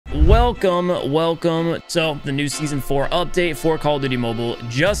welcome. So the new season 4 update for Call of Duty Mobile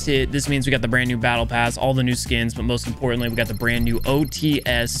just hit. This means we got the brand new battle pass, all the new skins, but most importantly, we got the brand new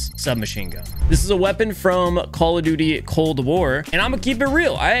OTS submachine gun. This is a weapon from Call of Duty Cold War, and I'm gonna keep it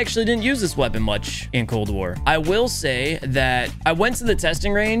real. I actually didn't use this weapon much in Cold War. I will say that I went to the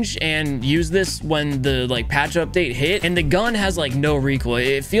testing range and used this when the patch update hit, and the gun has no recoil.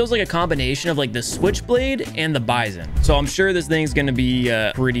 It feels like a combination of the Switchblade and the Bison. So I'm sure this thing's gonna be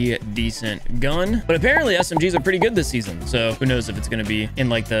a pretty decent gun, but apparently SMGs are pretty good this season, so who knows if it's going to be in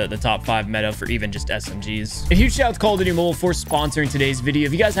the top 5 meta for even just SMGs. A huge shout out to Call of Duty Mobile for sponsoring today's video.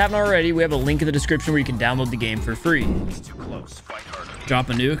 If you guys haven't already, we have a link in the description where you can download the game for free. Drop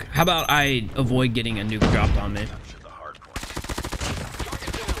a nuke. How about I avoid getting a nuke dropped on me?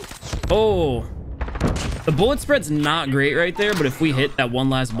 Oh, the bullet spread's not great right there, but if we hit that one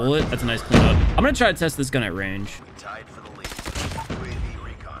last bullet, that's a nice cleanup. I'm gonna try to test this gun at range.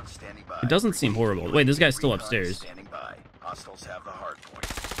 It doesn't seem horrible. Wait, this guy's still upstairs.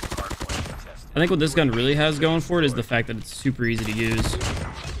 I think what this gun really has going for it is the fact that it's super easy to use.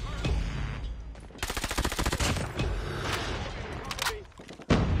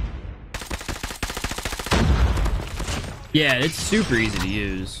 Yeah, it's super easy to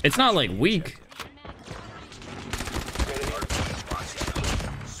use. It's not weak.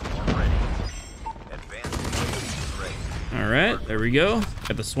 All right, there we go.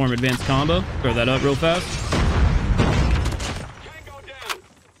 Got the swarm advanced combo. Throw that up real fast.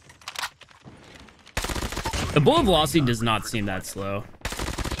 The bullet velocity does not seem that slow. All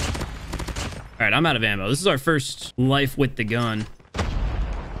right, I'm out of ammo. This is our first life with the gun.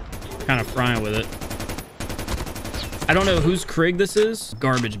 Kind of frying with it. I don't know whose Krig this is.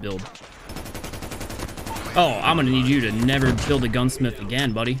 Garbage build. Oh, I'm gonna need you to never build a gunsmith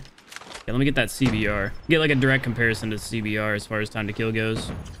again, buddy. Yeah, let me get that CBR. Get a direct comparison to CBR as far as time to kill goes.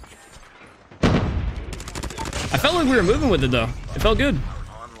 I felt like we were moving with it though. It felt good.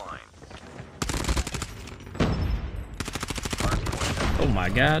 Oh my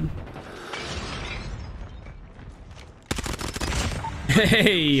god.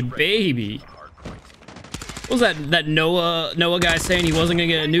 Hey, baby. What was that Noah guy saying he wasn't gonna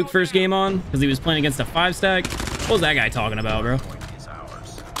get a nuke first game on because he was playing against a 5-stack? What was that guy talking about, bro?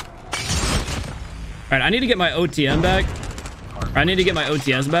 All right, I need to get my OTM back. I need to get my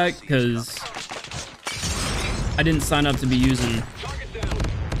OTS back because I didn't sign up to be using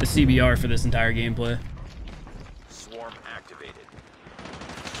the CBR for this entire gameplay. Swarm activated.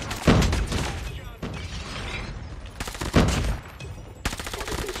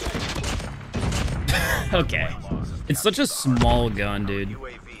 Okay. It's such a small gun, dude.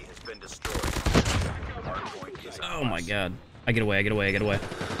 Oh my god. I get away, I get away, I get away.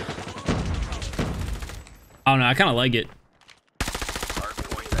 I don't know, I kind of like it.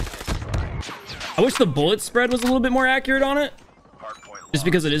 I wish the bullet spread was a little bit more accurate on it. Just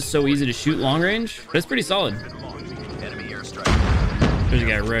because it is so easy to shoot long range. But it's pretty solid. There's a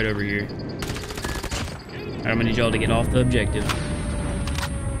guy right over here. Alright, I'm gonna need y'all to get off the objective.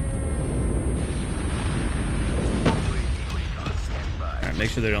 Alright, make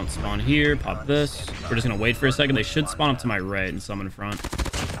sure they don't spawn here. Pop this. We're just gonna wait for a second. They should spawn up to my right and some in front.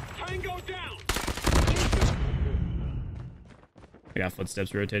 I got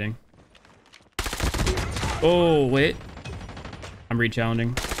footsteps rotating. Oh, wait. I'm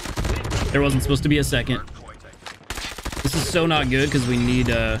re-challenging. There wasn't supposed to be a second. This is so not good because we need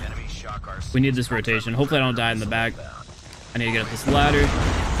this rotation. Hopefully I don't die in the back. I need to get up this ladder.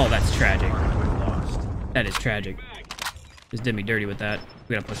 Oh, that's tragic. That is tragic. Just did me dirty with that.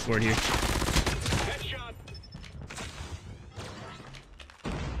 We gotta push forward here.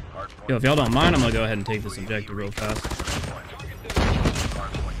 Yo, if y'all don't mind, I'm gonna go ahead and take this objective real fast.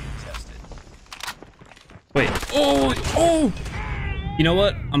 Wait. Oh! You know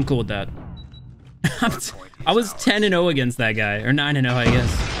what? I'm cool with that. I was 10-0 against that guy. Or 9-0, I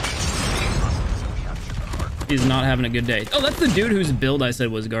guess. He's not having a good day. Oh, that's the dude whose build I said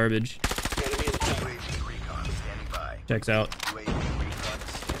was garbage. Checks out.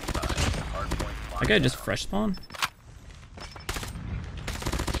 That guy just fresh spawn?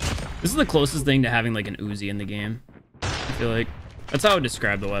 This is the closest thing to having an Uzi in the game. I feel like. That's how I would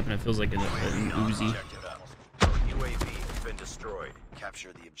describe the weapon. It feels like an Uzi. Destroyed.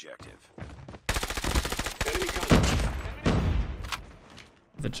 Capture the objective.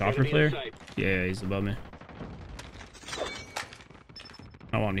 The chopper player? Yeah, he's above me. I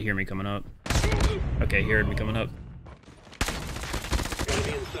don't want him to hear me coming up. Okay, he heard me coming up.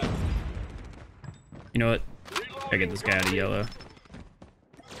 You know what? I get this guy out of yellow.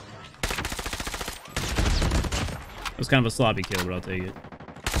 It was kind of a sloppy kill, but I'll take it.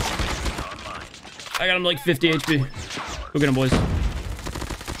 I got him like 50 HP. Go get him, boys.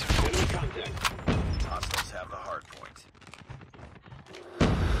 Hostiles have the hard point.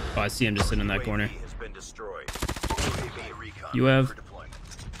 Oh, I see him just sitting in that corner. UAV has been destroyed. UAV recon You have for deployment.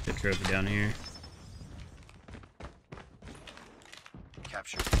 good trophy down here.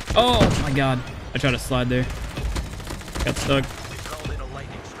 Capture. Oh my god. I tried to slide there. Got stuck. They called in a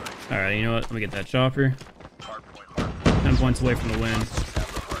lightning strike. Alright, you know what? Let me get that chopper. Hard point, hard point. 10 points away from the win. Hostiles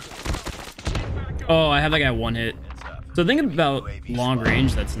have the hard point. Oh, I have that guy one hit. Heads up. So the thing about long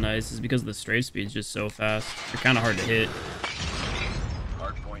range that's nice is because the strafe speed is just so fast. They're kind of hard to hit.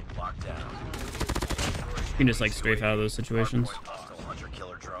 Hard point locked down. You can just like strafe out of those situations. Hostile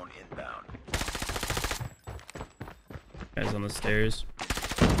hunter-killer drone inbound. Guys on the stairs.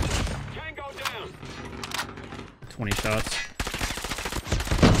 Tango down. 20 shots.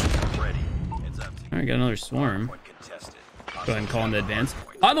 Ready. It's empty. Alright, got another swarm. Point contested. Go ahead and call in the advance.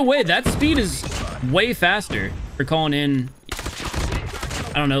 By the way, that speed is way faster for calling in,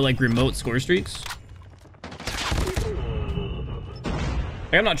 I don't know, like remote score streaks.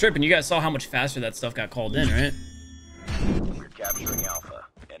 Like, I'm not tripping. You guys saw how much faster that stuff got called in, right? We're capturing Alpha.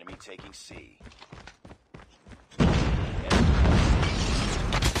 Enemy taking C.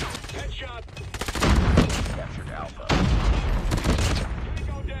 Headshot. Captured Alpha.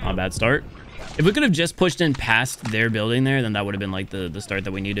 Tango down. Not a bad start. If we could have just pushed in past their building there, then that would have been like the start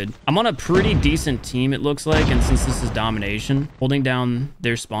that we needed. I'm on a pretty decent team, it looks like, and since this is domination, holding down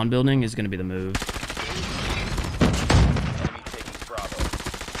their spawn building is going to be the move. Enemy taking Bravo.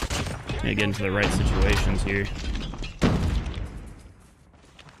 Gonna get into the right situations here.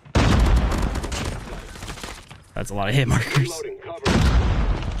 That's a lot of hit markers. Loading cover.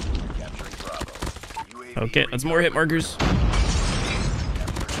 Capturing Bravo. UAV Okay, that's more hit markers.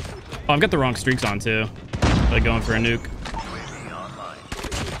 Oh, I've got the wrong streaks on too. Like going for a nuke. UAV online.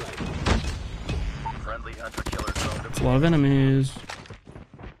 Friendly hunter-killer drone It's a lot of enemies.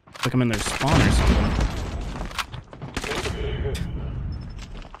 Like I'm in their spawn or something.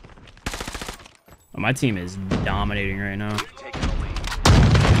 Oh, my team is dominating right now. taking the lead.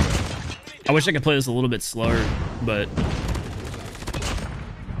 I wish I could play this a little bit slower, but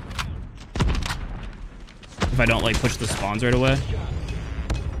if I don't like push the spawns right away.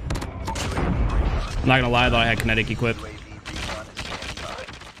 I'm not gonna lie though, I had kinetic equipped. UAV recon is standing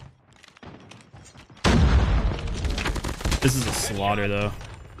by. This is a slaughter though.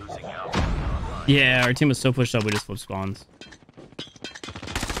 Losing Alpha online. Yeah, our team was so pushed up we just flipped spawns.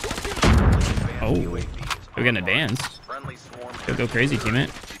 Oh, UAV is we're getting online. advanced. Friendly swarm. Go crazy, teammate.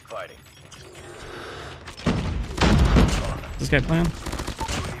 Keep fighting. Is this guy playing?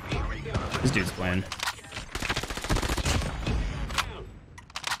 UAV recon. This dude's playing.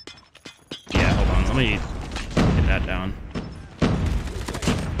 Yeah, hold on. Let me get that down.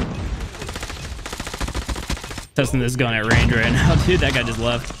 Testing this gun at range right now. Dude, that guy just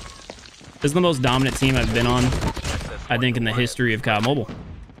left. This is the most dominant team I've been on, I think, in the history of COD Mobile.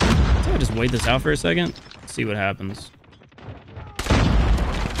 So I just wait this out for a second. See what happens.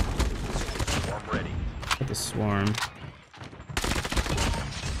 Swarm ready. Got the swarm.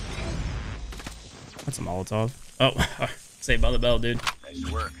 That's a Molotov. Oh, saved by the bell, dude. Nice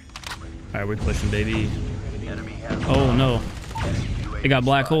work. All right, we're pushing, baby. Enemy has Oh, no. UAV They got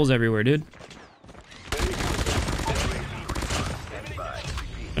black spotted. holes everywhere, dude. Standing by.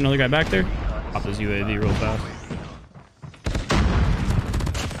 Repeat. Another guy back there. Pop his UAV real fast.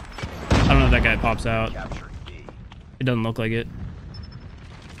 I don't know if that guy pops out. Capturing B. It doesn't look like it.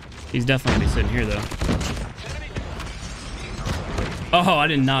 He's definitely gonna be sitting here, though. Oh, I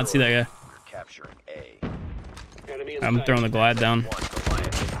did not see that guy. We're capturing A. Enemy in I'm sight. throwing the glide down. One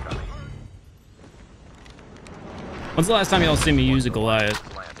Goliath incoming. When's the last time y'all seen me use a Goliath?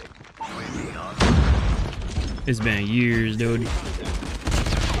 Landing. UAV on. It's been years, dude.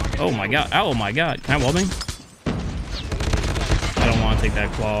 Oh my god. Oh my god. Can I wall bang? I don't want to take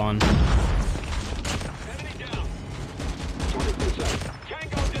that claw on. Enemy down. Target's in sight.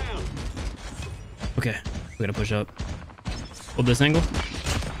 Tango down. Okay. We gotta push up. Hold this angle.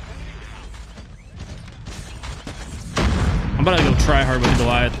 I'm about to go try hard with the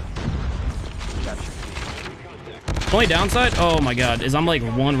Goliath. The only downside, oh my god, is I'm like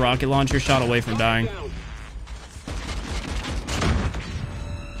one rocket launcher shot away from dying. Down.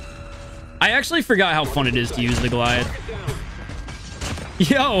 I actually forgot how fun it is to use the Goliath.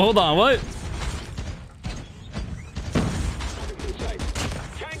 Yo, hold on, what? Target's in sight.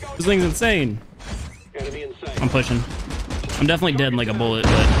 Tango This thing's insane. Enemy in sight. I'm pushing. I'm definitely dead in like a bullet,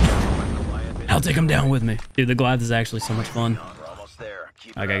 but I'll take him down with me. Dude, the Goliath is actually so much fun. We're almost there.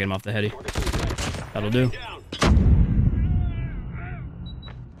 Keep I gotta get him off the heady. Target's in sight. That'll do. Down.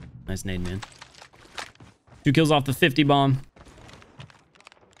 Nice nade, man. 2 kills off the 50 bomb.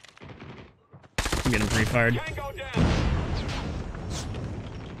 I'm getting pre-fired. Tango down.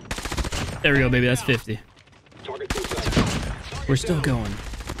 There we go, baby. That's 50. Target in sight. We're still going.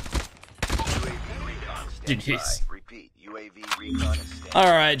 UAV recon standing Jeez. by. Repeat, UAV recon is standing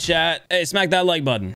All right, chat. Hey, smack that like button.